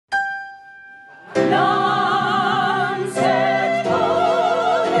Nunset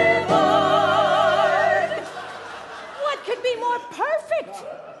Boulevard. What could be more perfect?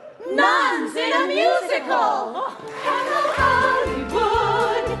 Nuns in a musical. Hello,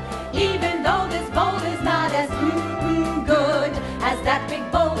 Hollywood. Even though this bowl is not as good as that big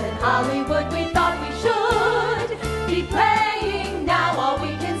bowl in Hollywood, we thought we should be playing. Now all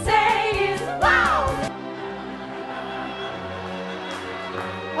we can say is wow.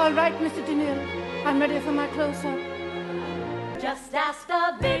 All right, Mr. DeNille, I'm ready for my close-up. Just ask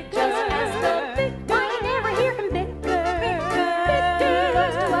the victor. Just ask the victor. Why you never hear him bicker?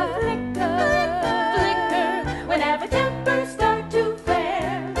 Goes to a flicker. Whenever tempers start to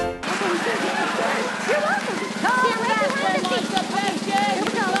flare. You're welcome. Stand right behind the seat. Here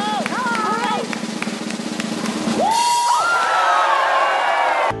we go. All right.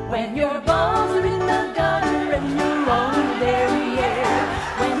 When your balls are in the gutter and you're on the derriere,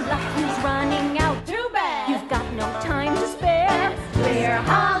 when luck is running out, too bad, You've got no time to spare. we're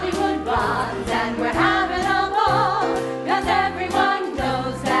Hollywood blondes and we're having a ball, 'cause everyone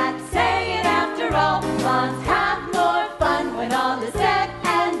knows that saying after all, blondes have more fun when all is said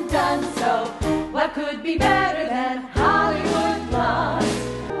and done. So what could be better than Hollywood blondes?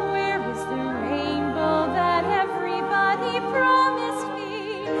 Where is the rainbow that everybody promised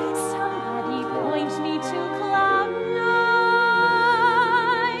me? Somebody point me to cloud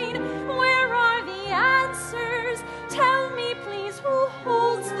nine. Where are the answers? Tell me, please, who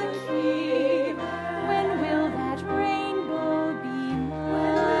holds the key? When will that rainbow be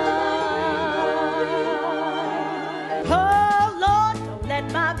mine? Oh, Lord, don't let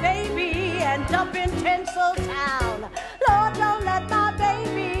my baby end up in Tinseltown. Lord, don't let my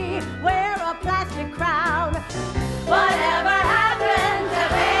baby wear a plastic crown. Whatever happened to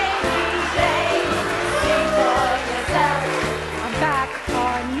Baby Jane? Sing for yourself. I'm back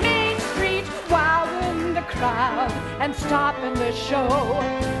on Main Street, wowing the crowd and stopping the show.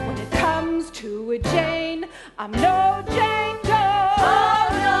 When it comes to a Jane, I'm no Jane.